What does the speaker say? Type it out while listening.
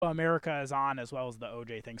America is on, as well as the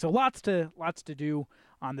OJ thing. So lots to do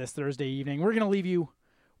on this Thursday evening. We're going to leave you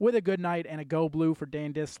with a good night and a go blue for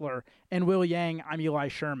Dan Disler and Will Yang. I'm Eli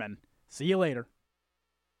Sherman. See you later.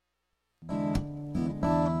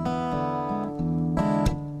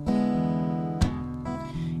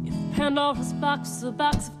 If Pandora's box is a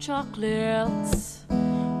box of chocolates,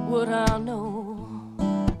 would I know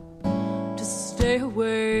to stay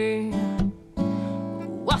away?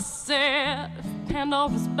 Oh, I said, if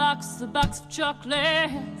Pandora's box is a box of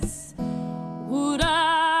chocolates, would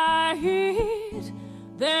I eat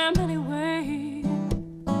them anyway?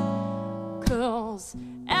 'Cause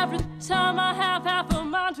every time I have half a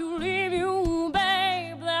mind to leave you,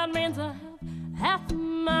 babe, that means I have half a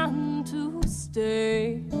mind to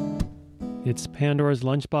stay. It's Pandora's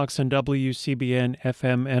Lunchbox on WCBN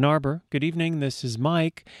FM Ann Arbor. Good evening, this is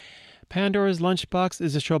Mike. Pandora's Lunchbox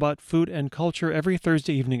is a show about food and culture every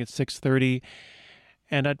Thursday evening at 6:30.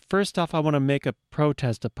 And first off, I want to make a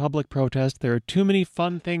protest, a public protest. There are too many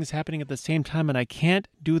fun things happening at the same time, and I can't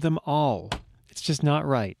do them all. It's just not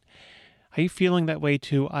right. Are you feeling that way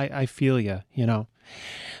too? I feel you, you know.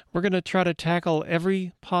 We're going to try to tackle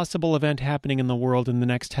every possible event happening in the world in the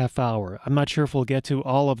next half hour. I'm not sure if we'll get to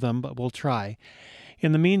all of them, but we'll try.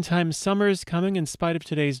 In the meantime, summer's coming in spite of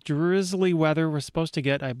today's drizzly weather. We're supposed to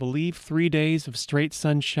get, I believe, 3 days of straight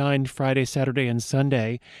sunshine Friday, Saturday, and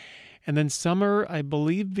Sunday. And then summer, I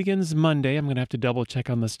believe, begins Monday. I'm going to have to double check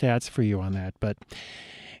on the stats for you on that. But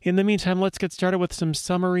in the meantime, let's get started with some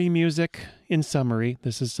summery music. In summary,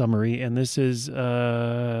 this is Summery, and this is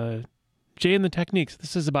Jay and the Techniques.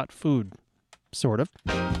 This is about food, sort of.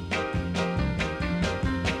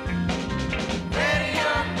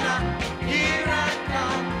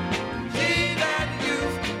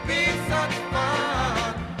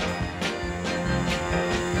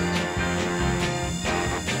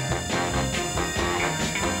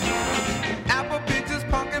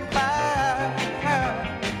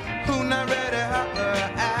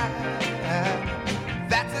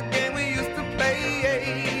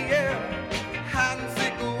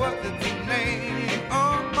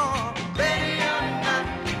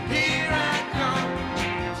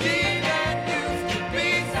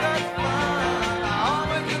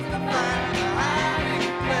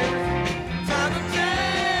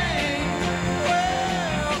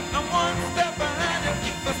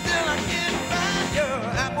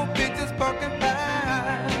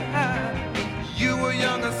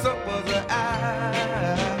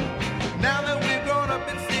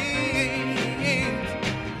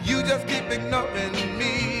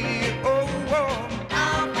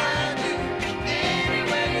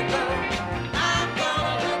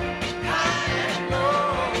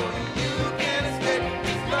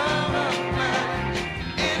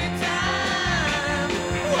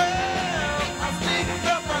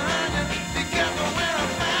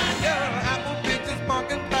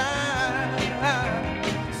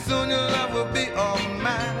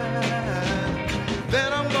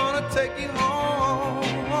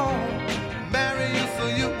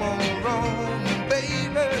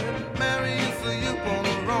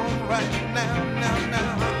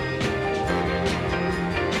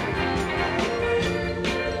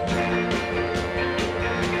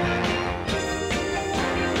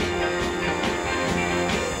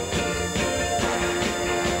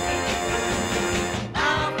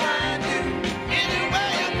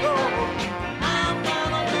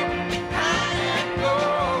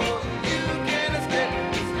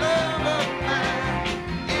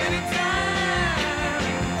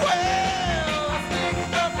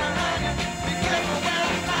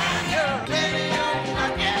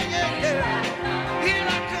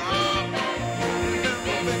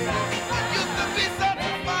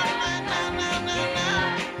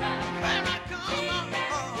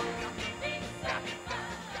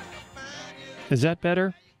 Is that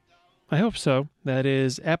better? I hope so. That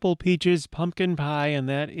is Apple Peaches Pumpkin Pie, and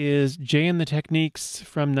that is Jay and the Techniques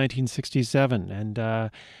from 1967. And I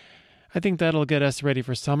think that'll get us ready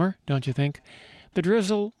for summer, don't you think? The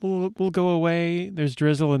drizzle will go away. There's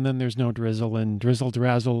drizzle, and then there's no drizzle. And drizzle,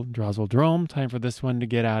 drazzle, drazzle, drome. Time for this one to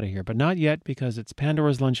get out of here. But not yet, because it's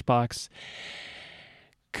Pandora's Lunchbox.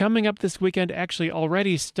 Coming up this weekend, actually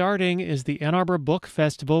already starting, is the Ann Arbor Book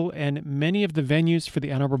Festival, and many of the venues for the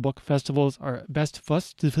Ann Arbor Book Festivals are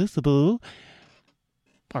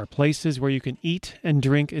places where you can eat and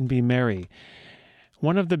drink and be merry.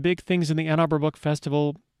 One of the big things in the Ann Arbor Book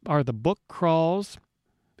Festival are the book crawls.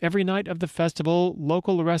 Every night of the festival,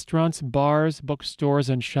 local restaurants, bars, bookstores,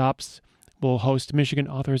 and shops will host Michigan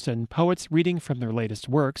authors and poets reading from their latest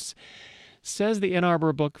works. Says the Ann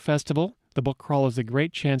Arbor Book Festival, The book crawl is a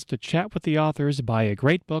great chance to chat with the authors, buy a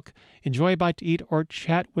great book, enjoy a bite to eat, or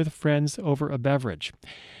chat with friends over a beverage.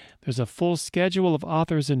 There's a full schedule of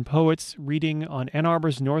authors and poets reading on Ann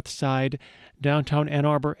Arbor's North Side, downtown Ann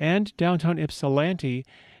Arbor, and downtown Ypsilanti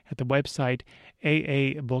at the website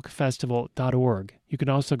aabookfestival.org. You can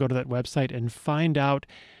also go to that website and find out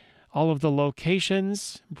all of the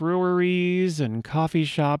locations, breweries and coffee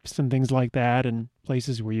shops and things like that, and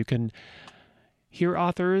places where you can hear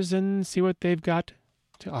authors and see what they've got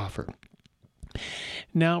to offer.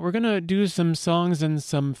 Now, we're going to do some songs and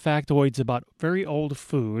some factoids about very old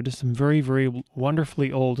food, some very, very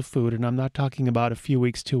wonderfully old food, and I'm not talking about a few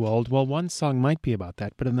weeks too old. Well, one song might be about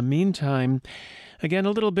that, but in the meantime, again,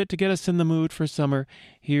 a little bit to get us in the mood for summer.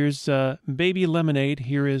 Here's Baby Lemonade.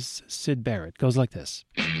 Here is Syd Barrett. Goes like this.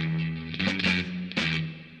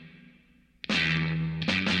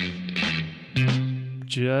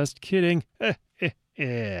 Just kidding.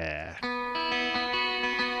 Yeah.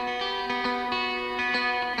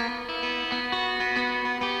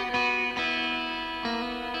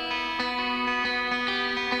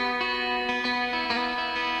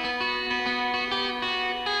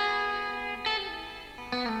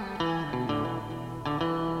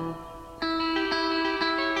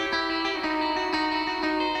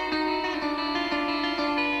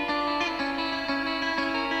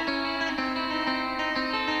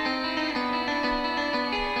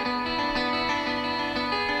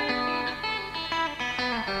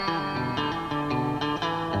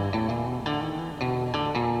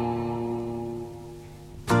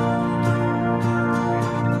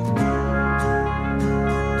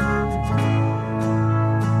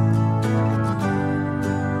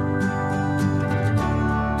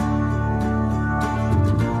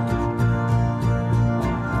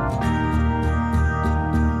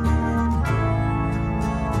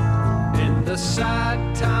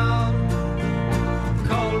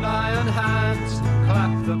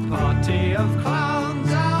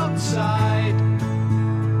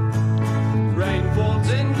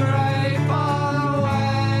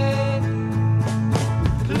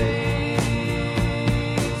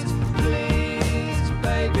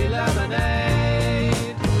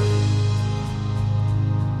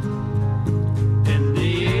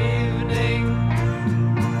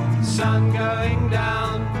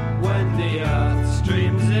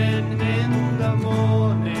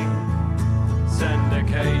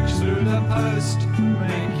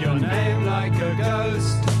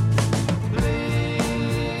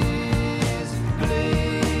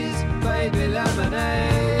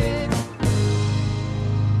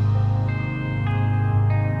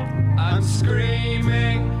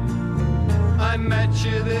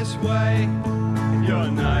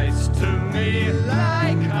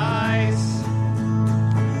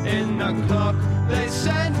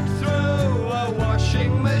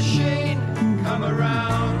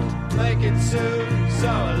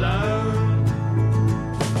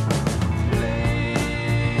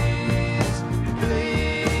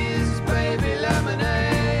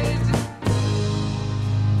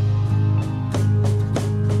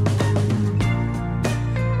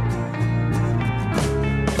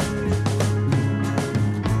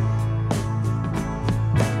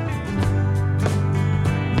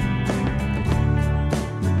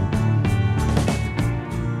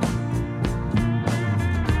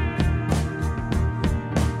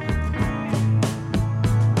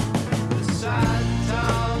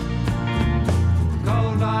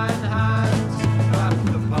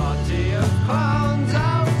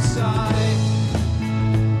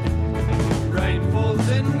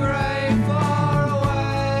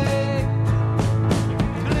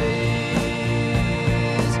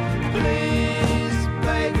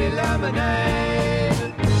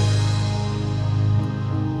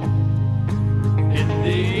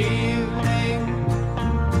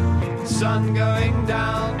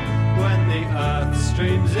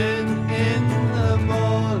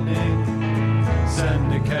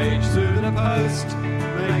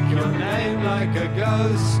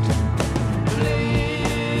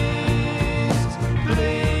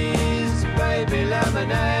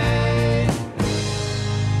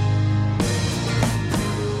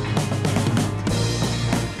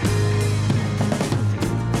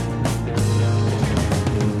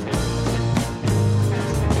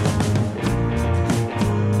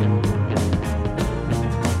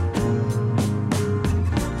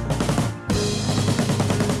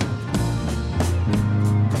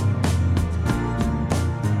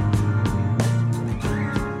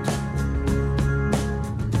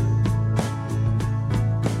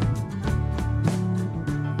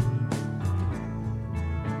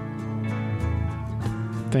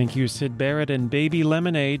 Thank you, Syd Barrett, and Baby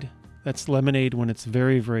Lemonade. That's lemonade when it's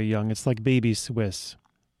very, very young. It's like Baby Swiss.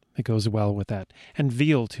 It goes well with that. And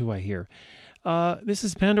veal, too, I hear. This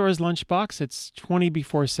is Pandora's Lunchbox. It's 20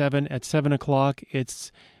 before 7. At 7 o'clock,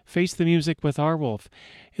 it's Face the Music with Arwolf.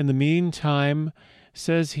 In the meantime,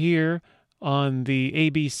 says here on the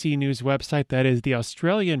ABC News website, that is the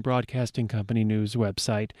Australian Broadcasting Company News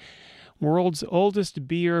website, world's oldest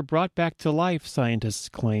beer brought back to life, scientists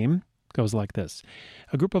claim. Goes like this.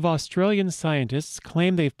 A group of Australian scientists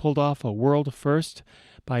claim they've pulled off a world first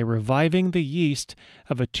by reviving the yeast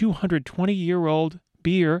of a 220-year-old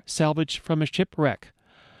beer salvaged from a shipwreck.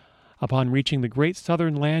 Upon reaching the Great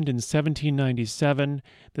Southern Land in 1797,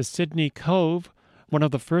 the Sydney Cove, one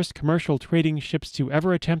of the first commercial trading ships to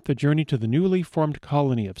ever attempt the journey to the newly formed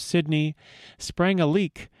colony of Sydney, sprang a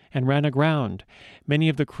leak and ran aground. Many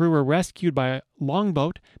of the crew were rescued by a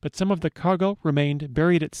longboat, but some of the cargo remained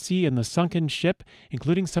buried at sea in the sunken ship,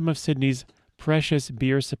 including some of Sydney's precious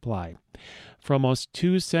beer supply. For almost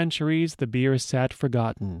 2 centuries, the beer sat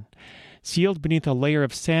forgotten. Sealed beneath a layer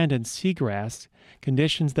of sand and seagrass,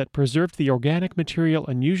 conditions that preserved the organic material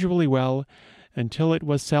unusually well, until it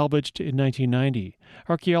was salvaged in 1990.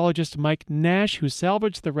 Archaeologist Mike Nash, who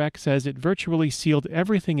salvaged the wreck, says it virtually sealed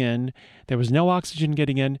everything in, there was no oxygen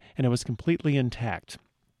getting in, and it was completely intact.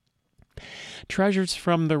 Treasures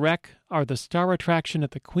from the wreck are the star attraction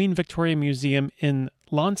at the Queen Victoria Museum in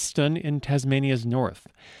Launceston in Tasmania's north.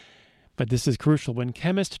 But this is crucial. When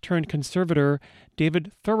chemist turned conservator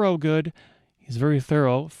David Thorogood, he's very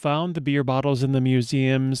thorough, found the beer bottles in the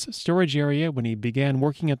museum's storage area when he began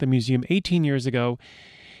working at the museum 18 years ago,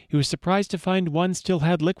 he was surprised to find one still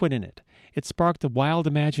had liquid in it. It sparked a wild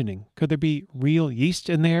imagining. Could there be real yeast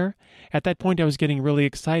in there? At that point, I was getting really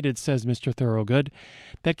excited, says Mr. Thorogood.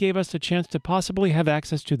 That gave us a chance to possibly have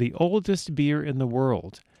access to the oldest beer in the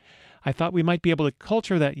world. I thought we might be able to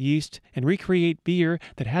culture that yeast and recreate beer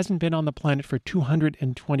that hasn't been on the planet for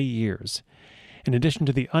 220 years. In addition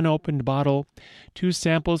to the unopened bottle, 2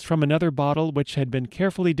 samples from another bottle which had been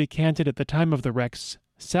carefully decanted at the time of the wreck's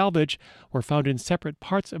salvage were found in separate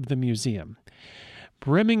parts of the museum.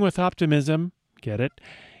 Brimming with optimism, get it,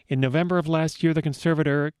 in November of last year, the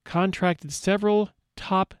conservator contracted several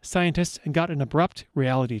top scientists and got an abrupt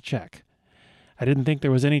reality check. I didn't think there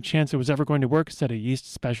was any chance it was ever going to work, said a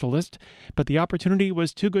yeast specialist, but the opportunity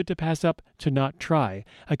was too good to pass up to not try.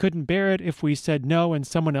 I couldn't bear it if we said no and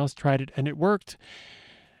someone else tried it and it worked.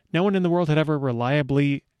 No one in the world had ever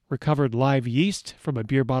reliably recovered live yeast from a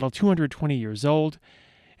beer bottle 220 years old,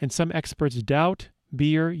 and some experts doubt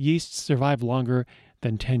beer yeasts survive longer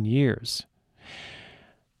than 10 years.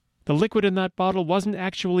 The liquid in that bottle wasn't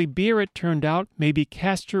actually beer, it turned out. Maybe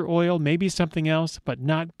castor oil, maybe something else, but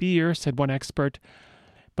not beer, said one expert.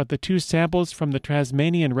 But the 2 samples from the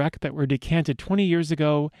Tasmanian wreck that were decanted 20 years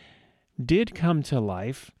ago did come to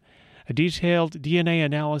life. A detailed DNA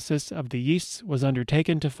analysis of the yeasts was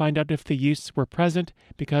undertaken to find out if the yeasts were present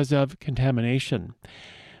because of contamination.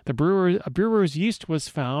 A brewer's yeast was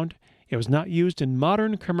found. It was not used in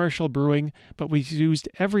modern commercial brewing, but was used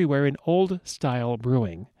everywhere in old-style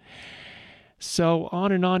brewing. So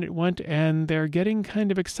on it went, and they're getting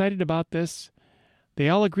kind of excited about this. They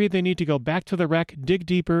all agree they need to go back to the wreck, dig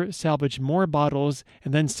deeper, salvage more bottles,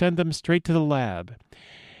 and then send them straight to the lab.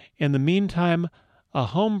 In the meantime, a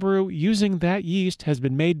home brew using that yeast has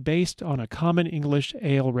been made based on a common English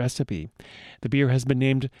ale recipe. The beer has been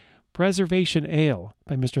named Preservation Ale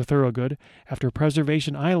by Mr. Thorogood after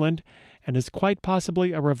Preservation Island, and is quite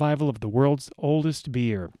possibly a revival of the world's oldest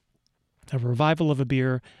beer. A revival of a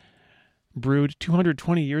beer brewed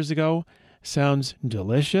 220 years ago sounds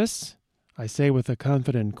delicious, I say with a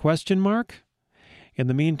confident question mark. In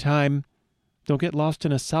the meantime, don't get lost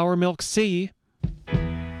in a sour milk sea.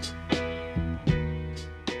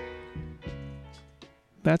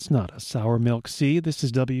 That's not a sour milk sea. This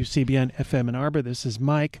is WCBN FM Ann Arbor. This is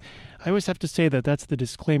Mike. I always have to say that that's the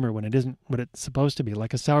disclaimer when it isn't what it's supposed to be,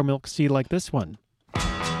 like a sour milk sea like this one.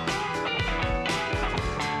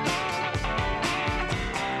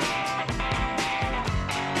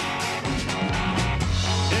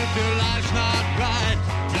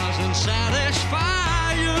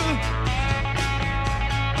 Satisfy you.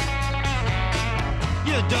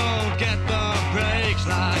 You don't get the breaks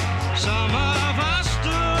like some of us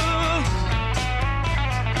do.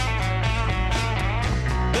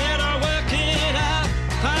 Better work it out,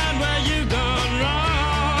 find where you gone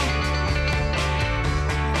wrong.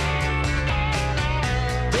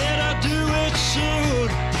 Better do it soon,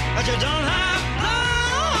 but you don't have long.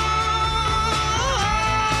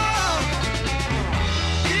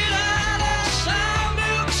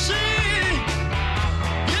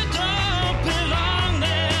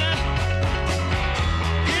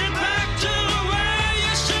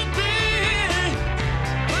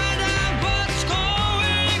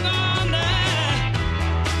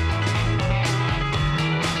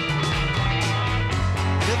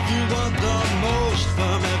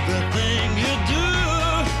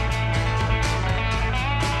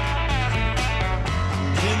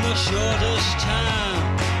 shortest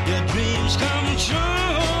time your dreams come true.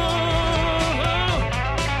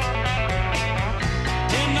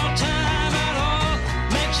 In no time at all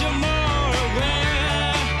makes you more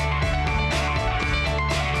aware.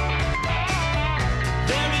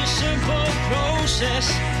 Very simple process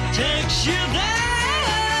takes you there.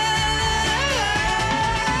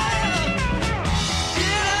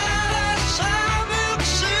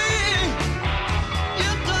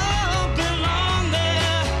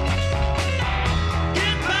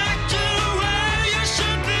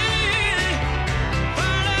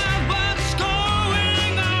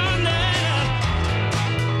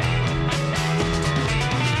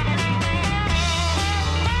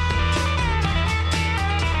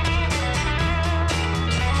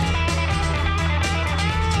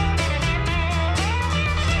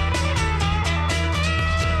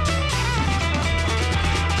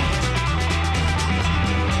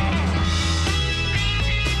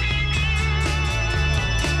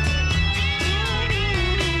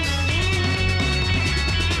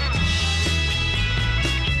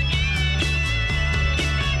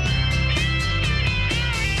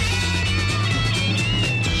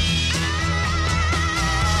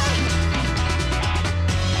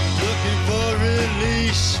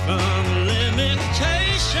 From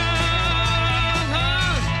limitation,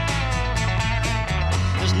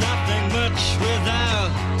 there's nothing much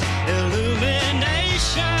without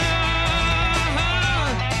illumination.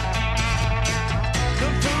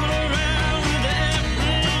 Come fool around with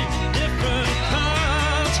every different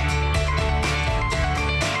cause.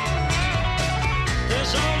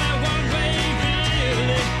 There's only one way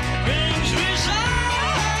really brings results.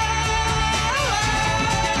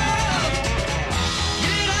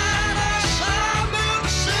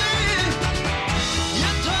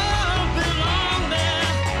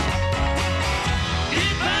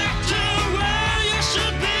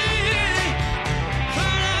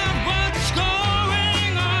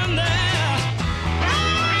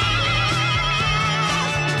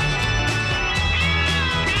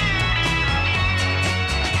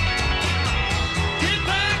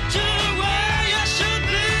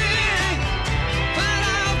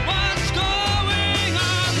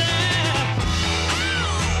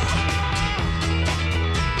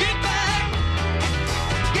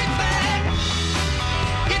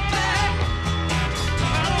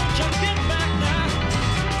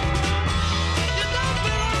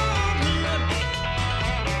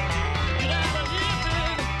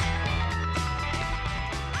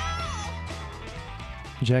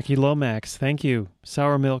 Jackie Lomax, thank you.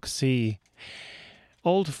 Sour Milk Sea.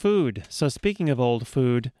 Old food. So speaking of old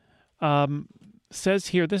food, says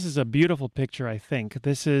here, this is a beautiful picture, I think.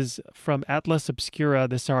 This is from Atlas Obscura,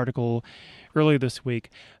 this article earlier this week.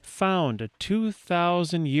 Found a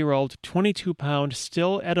 2,000-year-old 22-pound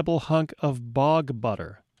still edible hunk of bog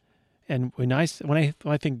butter. And when I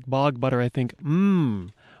think bog butter, I think,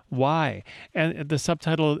 why? And the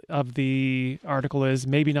subtitle of the article is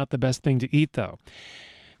maybe not the best thing to eat, though.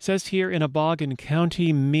 It says here, in a bog in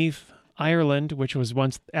County Meath, Ireland, which was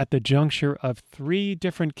once at the juncture of 3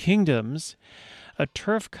 different kingdoms, a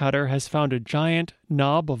turf cutter has found a giant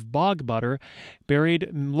knob of bog butter buried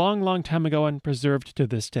long time ago and preserved to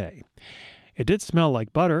this day. It did smell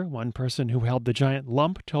like butter, one person who held the giant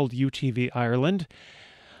lump told UTV Ireland.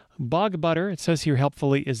 Bog butter, it says here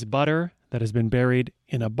helpfully, is butter that has been buried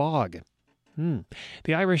in a bog.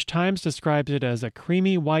 The Irish Times describes it as a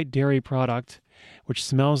creamy white dairy product which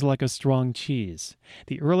smells like a strong cheese.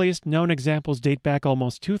 The earliest known examples date back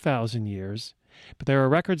almost 2,000 years, but there are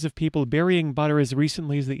records of people burying butter as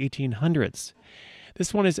recently as the 1800s.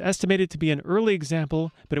 This one is estimated to be an early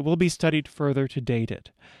example, but it will be studied further to date it.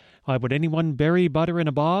 Why would anyone bury butter in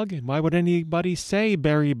a bog? And why would anybody say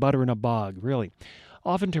bury butter in a bog, really?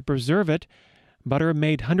 Often to preserve it, butter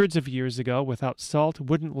made hundreds of years ago without salt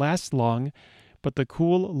wouldn't last long, but the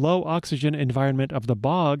cool, low-oxygen environment of the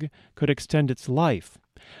bog could extend its life.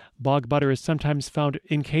 Bog butter is sometimes found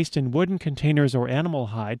encased in wooden containers or animal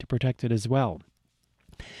hide to protect it as well.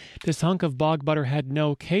 This hunk of bog butter had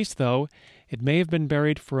no case, though. It may have been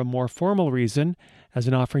buried for a more formal reason, as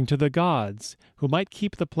an offering to the gods, who might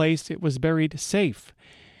keep the place it was buried safe.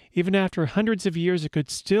 Even after hundreds of years, it could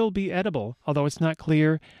still be edible, although it's not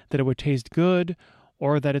clear that it would taste good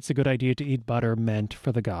or that it's a good idea to eat butter meant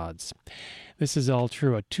for the gods. This is all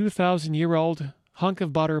true. A 2,000-year-old hunk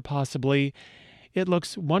of butter, possibly. It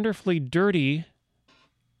looks wonderfully dirty.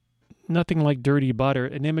 Nothing like dirty butter.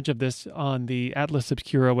 An image of this on the Atlas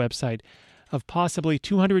Obscura website of possibly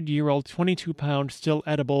 200-year-old, 22-pound, still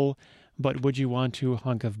edible but would you want to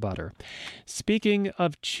hunk of butter? Speaking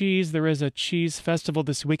of cheese, there is a cheese festival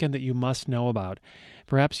this weekend that you must know about.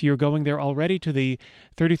 Perhaps you're going there already to the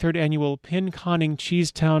 33rd Annual Pinconning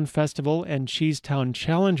Cheesetown Festival and Cheesetown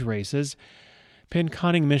Challenge races.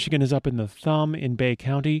 Pinconning, Michigan is up in the Thumb in Bay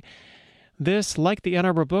County. This, like the Ann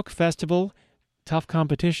Arbor Book Festival, tough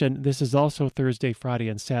competition. This is also Thursday, Friday,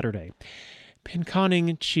 and Saturday.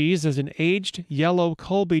 Pinconning cheese is an aged yellow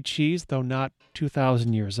Colby cheese, though not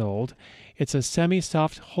 2,000 years old. It's a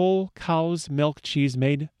semi-soft whole cow's milk cheese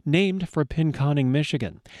named for Pinconning,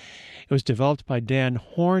 Michigan. It was developed by Dan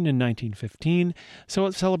Horn in 1915, so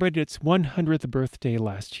it celebrated its 100th birthday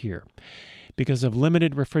last year. Because of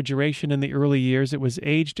limited refrigeration in the early years, it was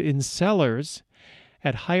aged in cellars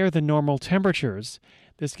at higher than normal temperatures.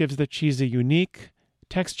 This gives the cheese a unique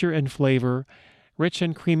texture and flavor, rich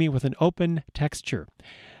and creamy with an open texture.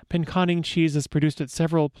 Pinconning cheese is produced at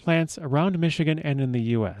several plants around Michigan and in the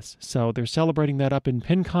U.S., so they're celebrating that up in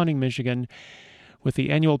Pinconning, Michigan, with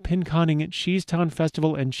the annual Pinconning Cheesetown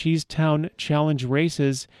Festival and Cheesetown Challenge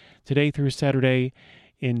races today through Saturday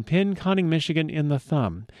in Pinconning, Michigan in the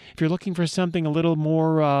Thumb. If you're looking for something a little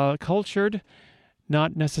more cultured,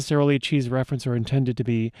 not necessarily a cheese reference or intended to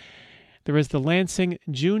be, there is the Lansing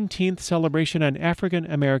Juneteenth celebration and African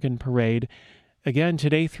American parade. Again,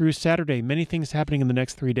 today through Saturday, many things happening in the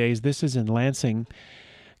next 3 days. This is in Lansing,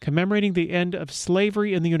 commemorating the end of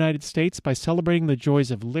slavery in the United States by celebrating the joys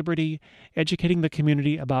of liberty, educating the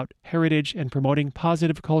community about heritage, and promoting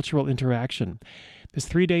positive cultural interaction. This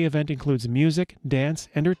 3-day event includes music, dance,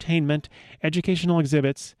 entertainment, educational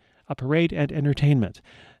exhibits, a parade, and entertainment.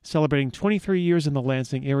 Celebrating 23 years in the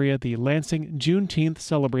Lansing area, the Lansing Juneteenth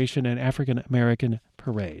Celebration and African American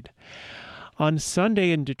Parade. On Sunday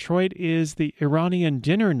in Detroit is the Iranian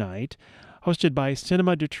Dinner Night, hosted by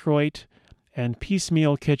Cinema Detroit and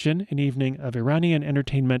Piecemeal Kitchen, an evening of Iranian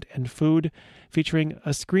entertainment and food, featuring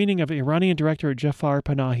a screening of Iranian director Jafar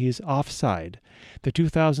Panahi's Offside. The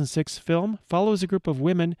 2006 film follows a group of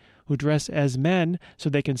women who dress as men so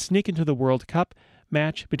they can sneak into the World Cup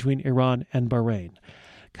match between Iran and Bahrain.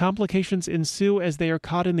 Complications ensue as they are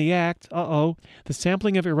caught in the act. The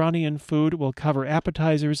sampling of Iranian food will cover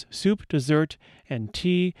appetizers, soup, dessert, and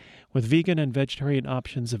tea, with vegan and vegetarian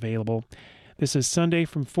options available. This is Sunday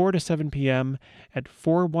from 4 to 7 p.m. at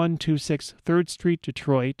 4126 3rd Street,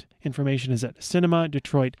 Detroit. Information is at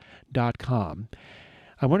cinemadetroit.com.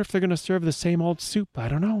 I wonder if they're going to serve the same old soup. I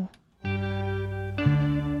don't know.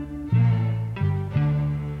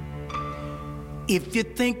 If you're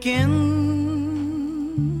thinking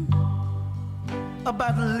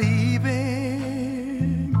about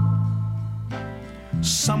leaving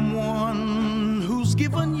someone who's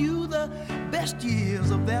given you the best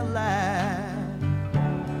years of their life,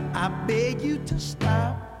 I beg you to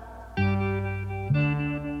stop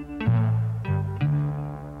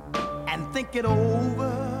and think it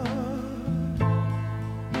over.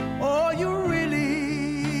 Or you're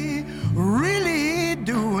really, really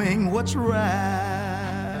doing what's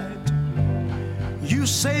right. You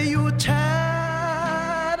say you're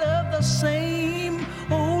tired of the same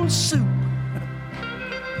old soup,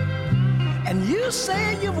 and you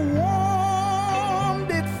say you've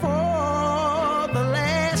warmed it for the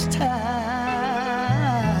last time.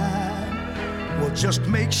 Well, just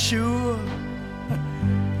make sure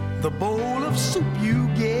the bowl of soup you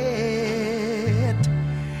get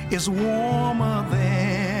is warmer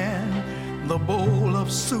than the bowl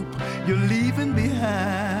of soup you're leaving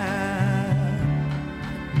behind.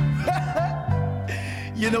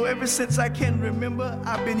 You know, ever since I can remember,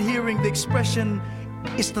 I've been hearing the expression,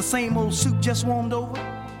 it's the same old soup just warmed over.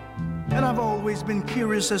 And I've always been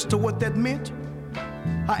curious as to what that meant.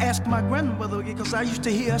 I asked my grandmother, because I used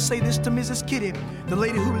to hear her say this to Mrs. Kitty, the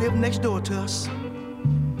lady who lived next door to us.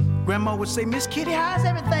 Grandma would say, Miss Kitty, how's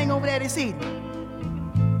everything over there this evening?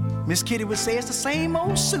 Miss Kitty would say, it's the same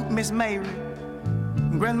old soup, Miss Mary.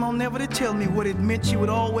 And Grandma never did tell me what it meant. She would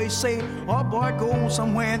always say, oh boy, go on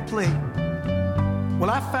somewhere and play. Well,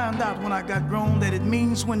 I found out when I got grown that it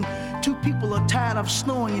means when two people are tired of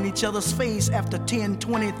snoring in each other's face after 10,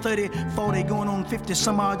 20, 30, 40, going on 50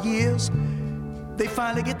 some odd years, they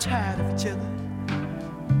finally get tired of each other.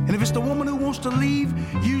 And if it's the woman who wants to leave,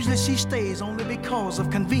 usually she stays only because of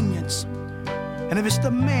convenience. And if it's the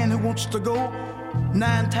man who wants to go,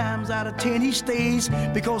 9 times out of 10 he stays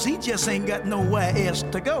because he just ain't got nowhere else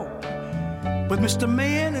to go. But Mr.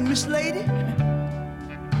 Man and Miss Lady,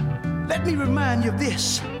 let me remind you of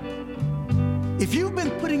this. If you've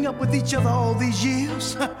been putting up with each other all these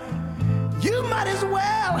years, you might as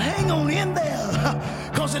well hang on in there,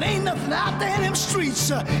 cause it ain't nothing out there in them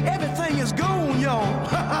streets. Everything is gone, y'all.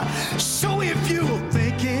 So if you're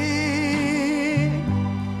thinking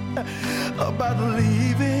about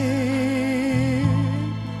leaving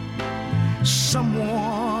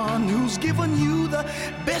someone who's given you the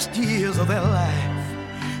best years of their life.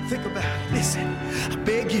 Think about it. Listen, I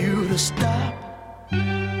beg you to stop.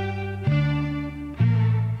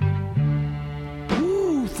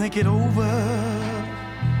 Ooh, think it over.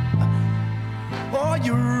 Are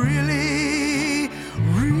you really,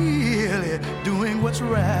 really doing what's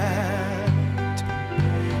right?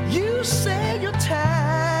 You say you're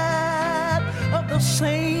tired of the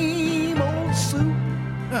same old soup,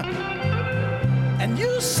 and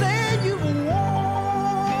you say you've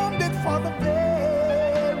warmed it for the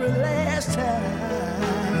very last time.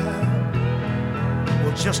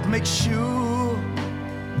 Well, just make sure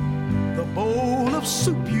the bowl of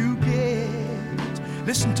soup you get,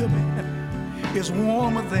 listen to me, is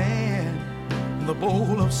warmer than the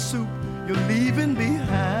bowl of soup you're leaving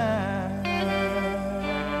behind.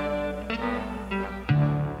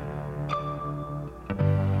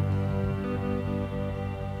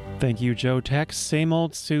 Thank you, Joe Tex. Same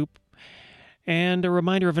Old Soup. And a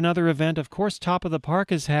reminder of another event. Of course, Top of the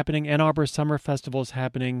Park is happening. Ann Arbor Summer Festival is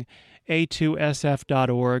happening.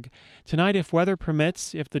 A2SF.org. Tonight, if weather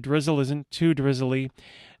permits, if the drizzle isn't too drizzly,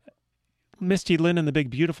 Misty Lynn and the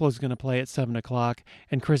Big Beautiful is going to play at 7 o'clock,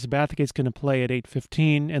 and Chris Bathgate's going to play at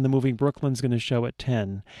 8:15, and the Moving Brooklyn's going to show at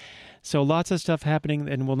 10. So lots of stuff happening,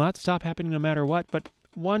 and will not stop happening no matter what. But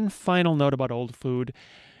one final note about old food.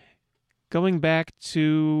 Going back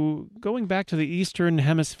to the Eastern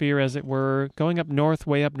Hemisphere, as it were, going up north,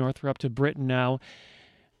 way up north, we're up to Britain now.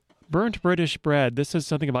 Burnt British bread. This is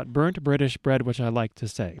something about burnt British bread, which I like to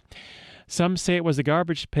say. Some say it was a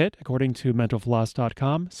garbage pit, according to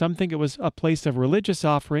mentalfloss.com. Some think it was a place of religious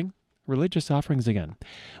offerings again.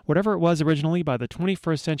 Whatever it was originally, by the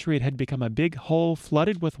 21st century, it had become a big hole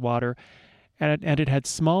flooded with water, and it had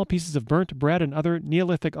small pieces of burnt bread and other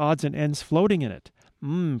Neolithic odds and ends floating in it.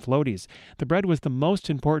 Floaties. The bread was the most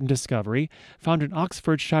important discovery, found in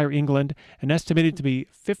Oxfordshire, England, and estimated to be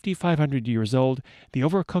 5,500 years old. The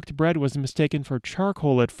overcooked bread was mistaken for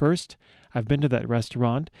charcoal at first. I've been to that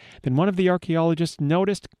restaurant. Then one of the archaeologists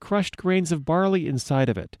noticed crushed grains of barley inside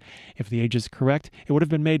of it. If the age is correct, it would have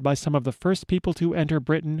been made by some of the first people to enter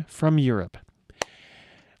Britain from Europe.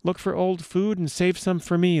 Look for old food and save some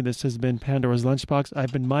for me. This has been Pandora's Lunchbox.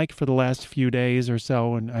 I've been Mike for the last few days or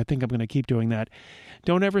so, and I think I'm going to keep doing that.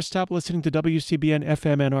 Don't ever stop listening to WCBN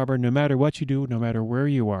FM Ann Arbor, no matter what you do, no matter where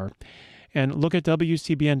you are. And look at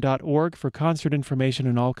WCBN.org for concert information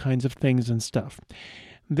and all kinds of things and stuff.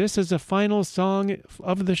 This is a final song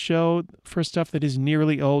of the show for stuff that is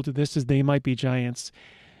nearly old. This is They Might Be Giants.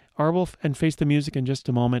 Arwolf and Face the Music in just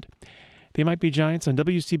a moment. They Might Be Giants on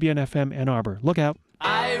WCBN FM Ann Arbor. Look out.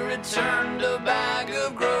 I returned a bag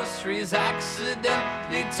of groceries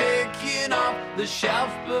accidentally taken off the shelf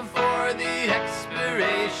before the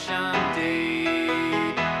expiration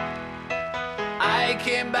date. I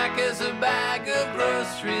came back as a bag of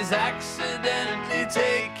groceries accidentally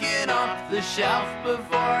taken off the shelf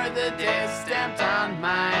before the day stamped on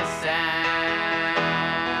my sound.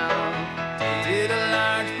 Did a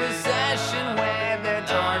large procession wave their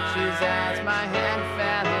torches as my hand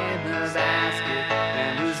fell in the basket,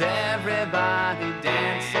 and was everybody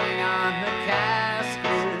dancing on the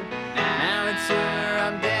casket. Now it's over,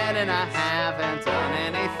 I'm dead, and I haven't done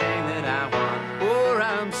anything that I want, or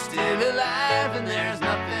I'm still alive and there's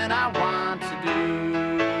nothing I want to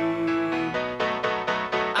do.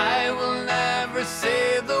 I will never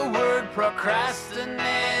say the word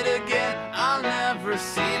procrastinate again. I'll never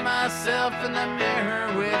see myself in the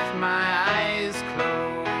mirror with my eyes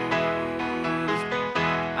closed.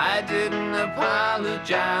 I didn't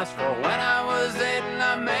apologize for when I was 8 and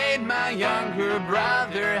I made my younger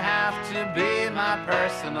brother have to be my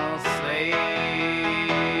personal slave.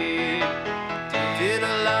 Did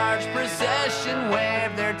a large procession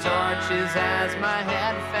wave their torches as my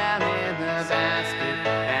head fell in the basket,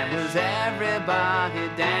 and was everybody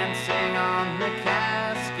dancing on the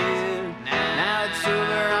casket. Now it's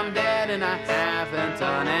over, I'm dead, and I haven't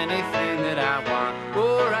done anything that I want,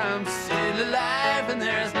 or I'm still alive and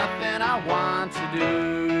there's nothing I want to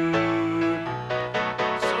do.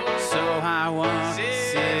 So I won't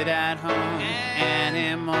sit at home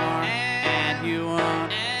anymore, and you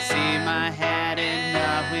won't see my head in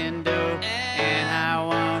the window, and I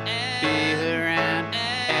won't be around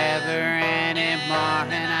ever anymore,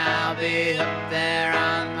 and I'll be up there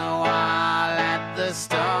on the wall at the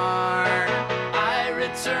store. I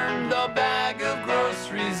returned a bag of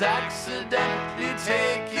groceries accidentally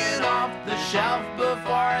taken off the shelf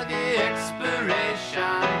before the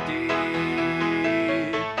expiration date.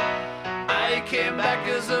 I came back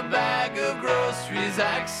as a bag of groceries She's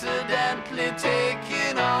accidentally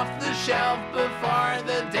taken off the shelf before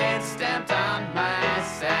the date stamped on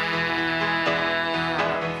myself.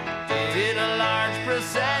 Did a large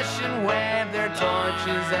procession wave their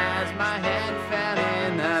torches as my head fell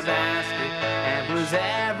in a basket? And was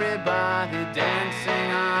everybody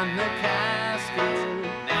dancing on the casket?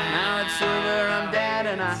 Now it's over, I'm dead,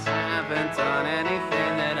 and I haven't done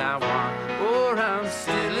anything that I want. Or I'm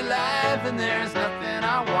still alive, and there's nothing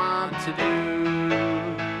I want to do.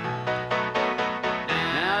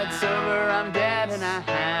 Now it's over, I'm dead, and I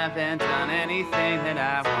haven't done anything that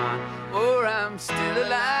I want. Or I'm still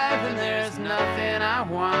alive, and there's nothing I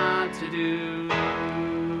want to do.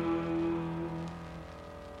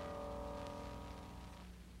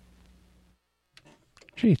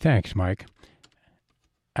 Gee, thanks, Mike.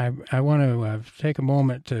 I want to take a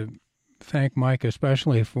moment to thank Mike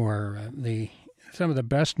especially for some of the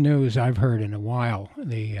best news I've heard in a while.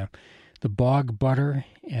 The bog butter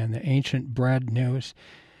and the ancient bread news.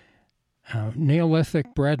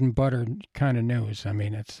 Neolithic bread and butter kind of news. I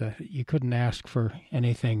mean, it's you couldn't ask for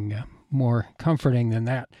anything more comforting than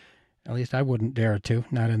that. At least I wouldn't dare to,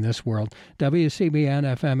 not in this world. WCBN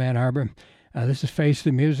FM Ann Arbor. This is Face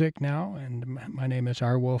the Music now, and my name is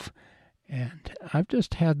R. Wolf. And I've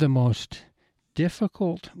just had the most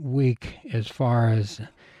difficult week as far as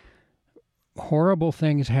horrible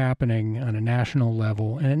things happening on a national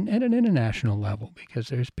level and an international level, because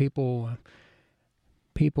there's people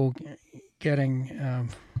getting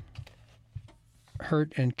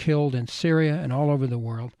hurt and killed in Syria and all over the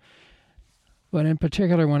world. But in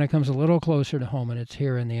particular, when it comes a little closer to home, and it's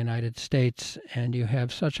here in the United States, and you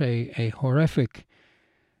have such a horrific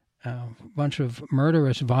bunch of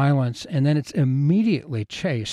murderous violence, and then it's immediately chased